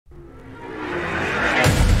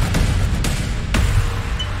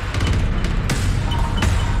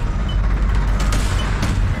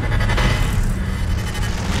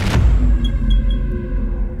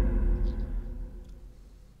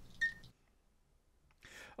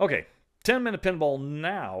Okay, 10-minute pinball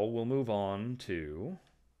now. We'll move on to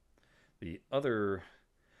the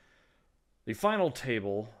final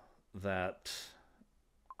table that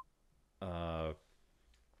was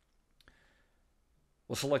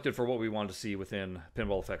selected for what we wanted to see within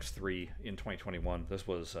Pinball FX 3 in 2021. This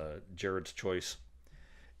was Jared's choice.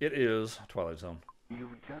 It is Twilight Zone.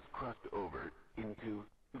 You've just crossed over into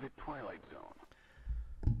the Twilight Zone.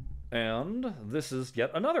 And this is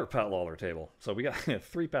yet another Pat Lawler table. So we got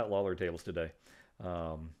 3 Pat Lawler tables today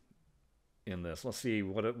in this. Let's see,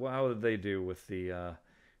 how did they do with the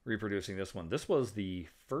reproducing this one. This was the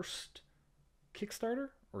first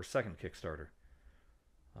Kickstarter or second Kickstarter.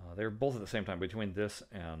 They were both at the same time, between this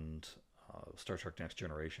and Star Trek Next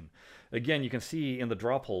Generation. Again, you can see in the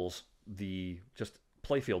drop holes the just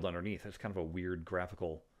playfield underneath. It's kind of a weird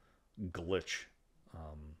graphical glitch.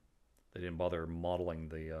 They didn't bother modeling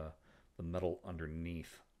the metal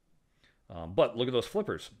underneath. But look at those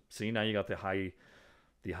flippers. See, now you got the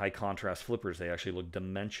high contrast flippers. They actually look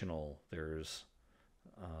dimensional. There's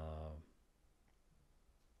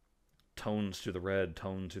tones to the red,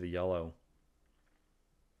 tone to the yellow.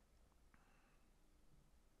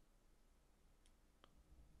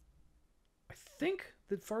 I think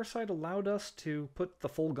that FarSight allowed us to put the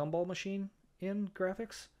full gumball machine in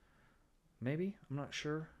graphics. Maybe, I'm not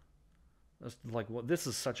sure. That's like, this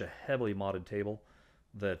is such a heavily modded table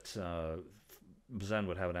that Zen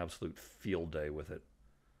would have an absolute field day with it.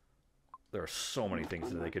 There are so many things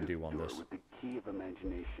that they could do on this. With the key of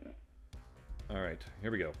imagination. All right, here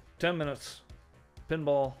we go. 10 minutes,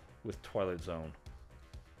 pinball with Twilight Zone.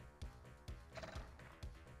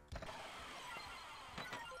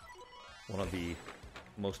 One of the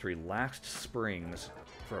most relaxed springs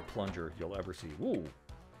for a plunger you'll ever see. Woo!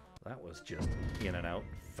 That was just in and out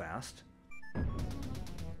fast.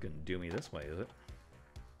 Gonna do me this way, is it?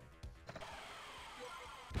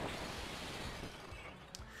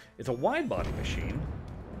 It's a wide body machine,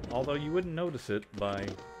 although you wouldn't notice it by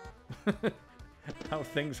how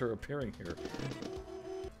things are appearing here.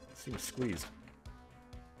 It seems squeezed.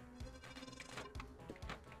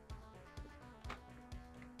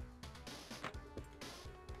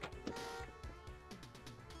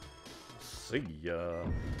 See ya.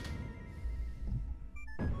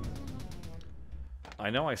 I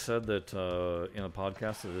know I said that in a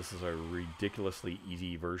podcast that this is a ridiculously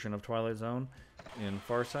easy version of Twilight Zone in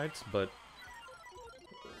FarSight, but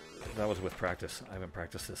that was with practice. I haven't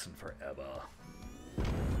practiced this in forever. Are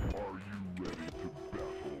you ready to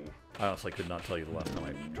battle? I honestly could not tell you the last time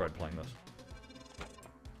I tried playing this.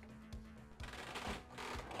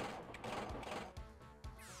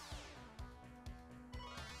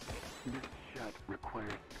 This shot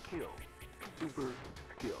requires skill. Super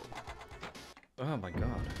skill. Oh my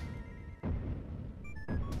god.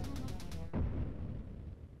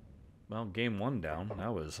 Well, game 1 down.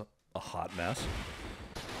 That was a hot mess.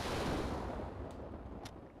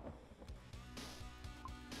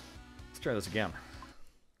 Let's try this again.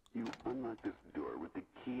 You unlock this door with the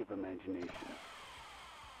key of imagination.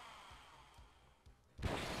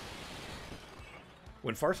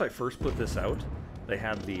 When FarSight first put this out, they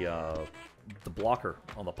had the blocker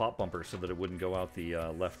on the pop bumper so that it wouldn't go out the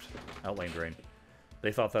left outlane drain.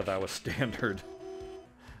 They thought that that was standard.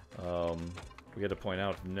 We had to point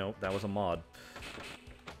out, nope, that was a mod.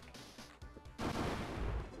 Oh,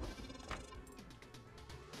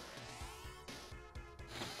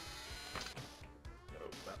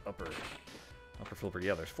 that upper flipper.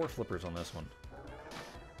 Yeah, there's 4 flippers on this one.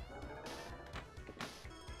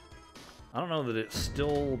 I don't know that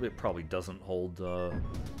it probably doesn't hold the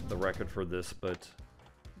record for this, but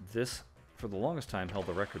this, for the longest time, held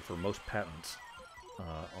the record for most patents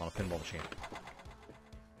on a pinball machine.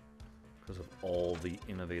 Because of all the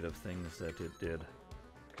innovative things that it did.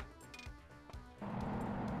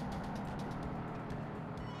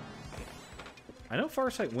 I know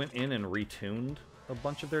FarSight went in and retuned a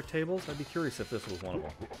bunch of their tables. I'd be curious if this was one of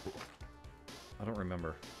them. I don't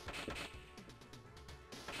remember.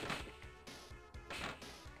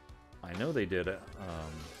 I know they did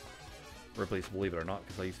Ripley's Believe It or Not,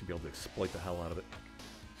 because I used to be able to exploit the hell out of it.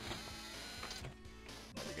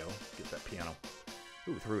 There we go. Get that piano.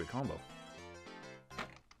 Ooh, three-way combo.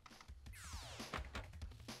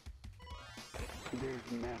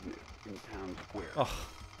 There's madness in Town Square. Oh,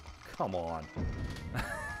 come on.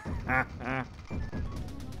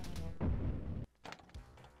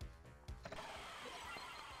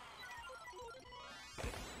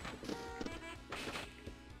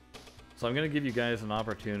 So I'm going to give you guys an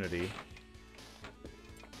opportunity,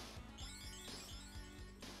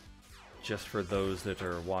 just for those that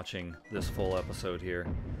are watching this full episode here.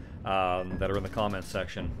 that are in the comments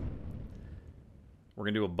section. We're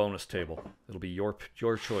going to do a bonus table. It'll be your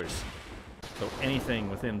choice. So anything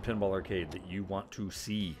within Pinball Arcade that you want to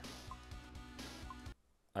see,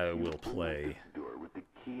 I will play.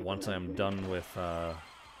 Once I'm done with...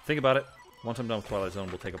 think about it. Once I'm done with Twilight Zone,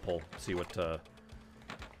 we'll take a poll. See what table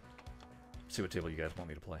you guys want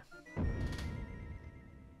me to play.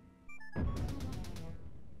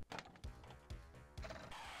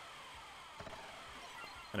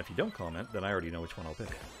 And if you don't comment, then I already know which one I'll pick.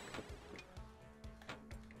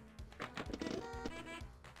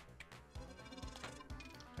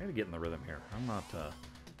 I gotta get in the rhythm here. I'm not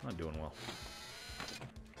doing well.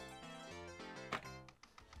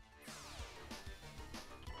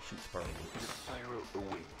 Shoot Sparrow.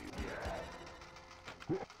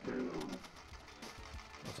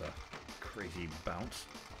 That's a crazy bounce.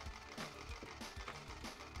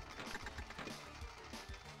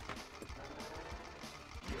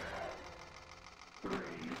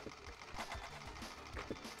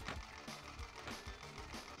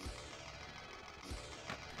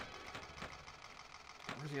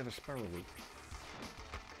 Where's the other Sparrow loop?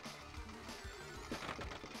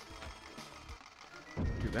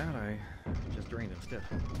 Too bad I just drained instead.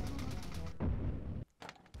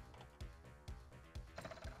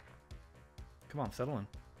 Come on, settle in.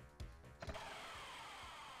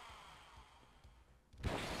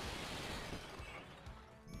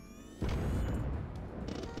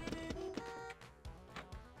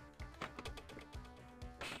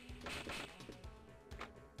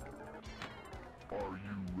 Are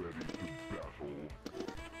you ready to battle?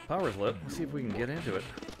 Power's lit. Let's see if we can get into it.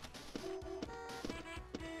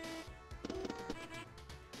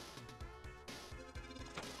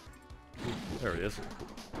 There it is.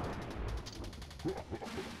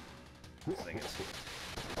 This thing is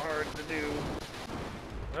hard to do.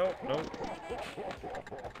 Nope, nope.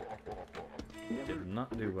 Did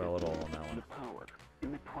not do well at all on that one. The power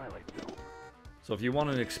in the Twilight Zone. So if you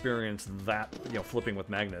want to experience that, you know, flipping with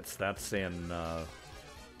magnets, that's in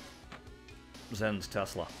Zen's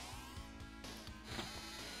Tesla.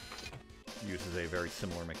 Uses a very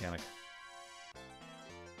similar mechanic.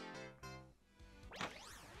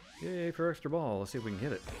 Yay for extra ball. Let's see if we can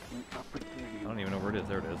hit it. I don't even know where it is.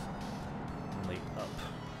 There it is. Only up.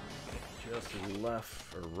 Just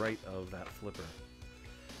left or right of that flipper.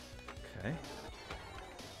 Okay.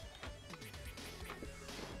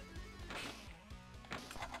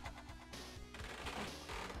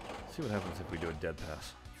 See what happens if we do a dead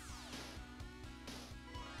pass.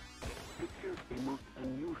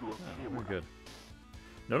 We're good.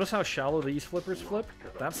 Notice how shallow these flippers flip?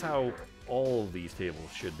 That's how all of these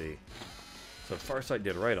tables should be. So FarSight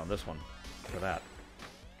did right on this one for that.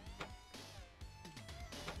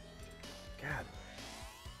 God.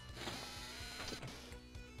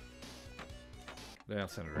 Yeah,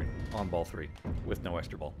 centering. On ball 3. With no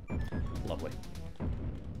extra ball. Lovely.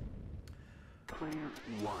 Player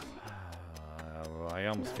 1. I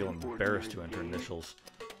almost feel embarrassed to enter initials.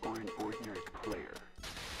 Or an ordinary player.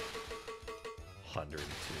 102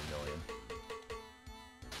 million.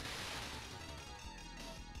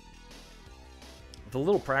 With a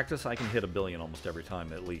little practice, I can hit 1 billion almost every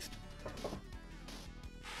time, at least.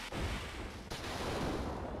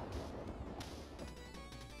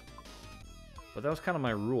 But that was kind of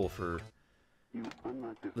my rule for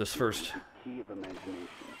this first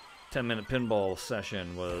 10-minute pinball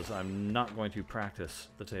session, was I'm not going to practice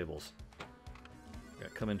the tables.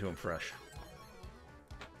 Gotta come into them fresh.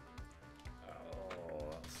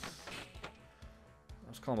 Oh,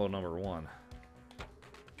 that's combo number 1.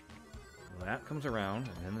 That comes around,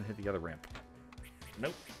 and then hit the other ramp.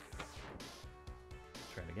 Nope.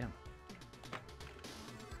 Try it again.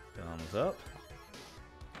 Thumbs up.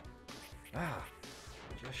 Ah,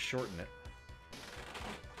 just shorten it.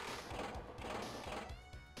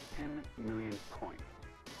 10 million points.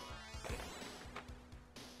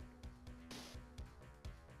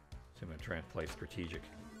 So I'm going to try and play strategic.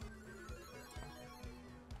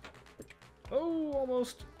 Oh,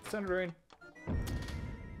 almost. Center drain.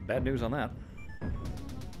 Bad news on that.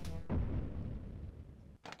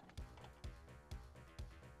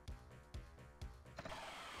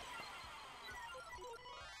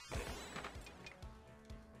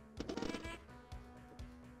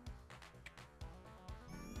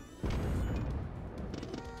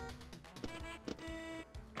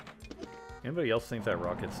 Anybody else think that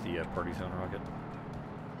rocket's the Party Zone rocket?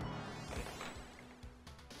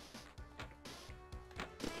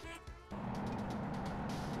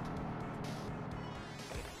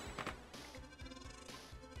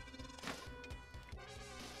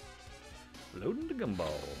 Loading the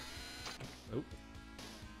gumball. Oh.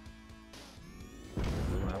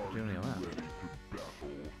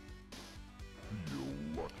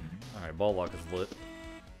 ball lock is lit.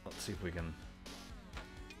 Let's see if we can...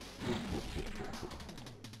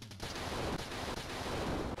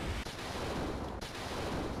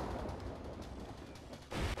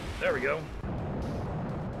 There we go.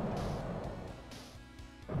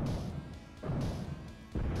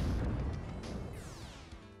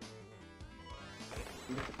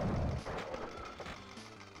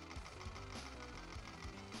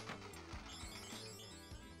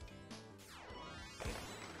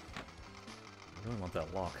 I really want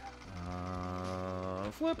that lock.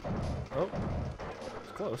 Flip! Oh,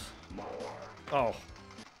 it's close. Oh.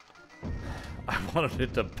 I wanted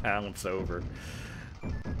it to bounce over.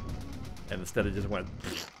 And instead it just went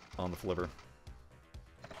on the flipper.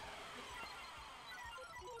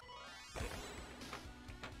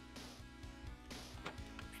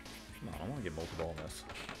 Come on, I want to get multi-ball in this.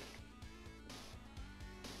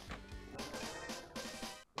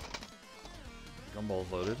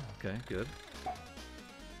 Gumball's loaded. Okay, good.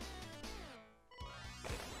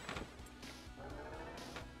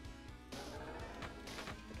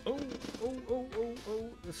 Oh, oh, oh, oh, oh,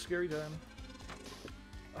 this is scary time.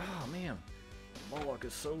 Oh, man. Moloch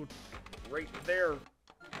is so right there.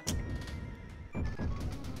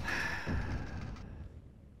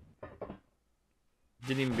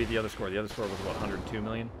 Didn't even beat the other score. The other score was, what, 102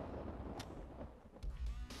 million?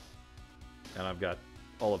 And I've got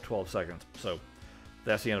all of 12 seconds. So,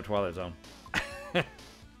 that's the end of Twilight Zone.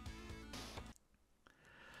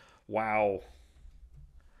 Wow.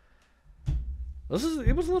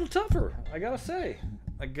 It was a little tougher, I gotta say.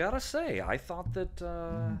 I thought that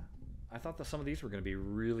some of these were going to be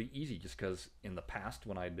really easy, just because in the past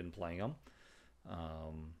when I'd been playing them,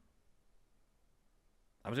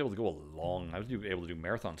 I was able to go I was able to do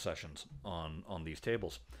marathon sessions on these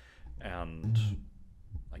tables, and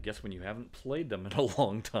I guess when you haven't played them in a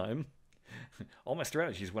long time, all my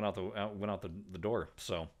strategies went out the door.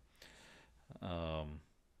 So, kind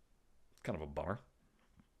of a bummer.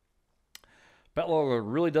 Batlogger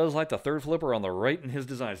really does like the third flipper on the right in his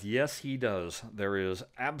designs. Yes, he does. There is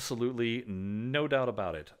absolutely no doubt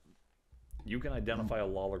about it. You can identify a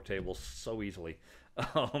Lawler table so easily.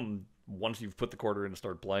 Once you've put the quarter in and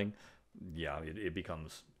start playing, yeah, it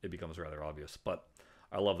becomes rather obvious. But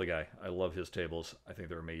I love the guy. I love his tables. I think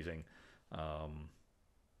they're amazing.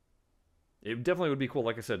 It definitely would be cool.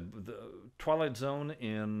 Like I said, the Twilight Zone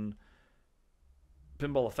in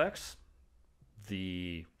Pinball Effects,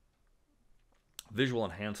 the visual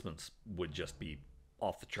enhancements would just be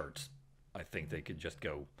off the charts. I think they could just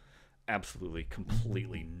go absolutely,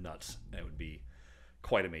 completely nuts. It would be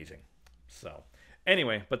quite amazing. So,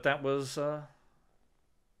 anyway, but that was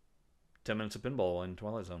 10 minutes of pinball in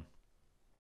Twilight Zone.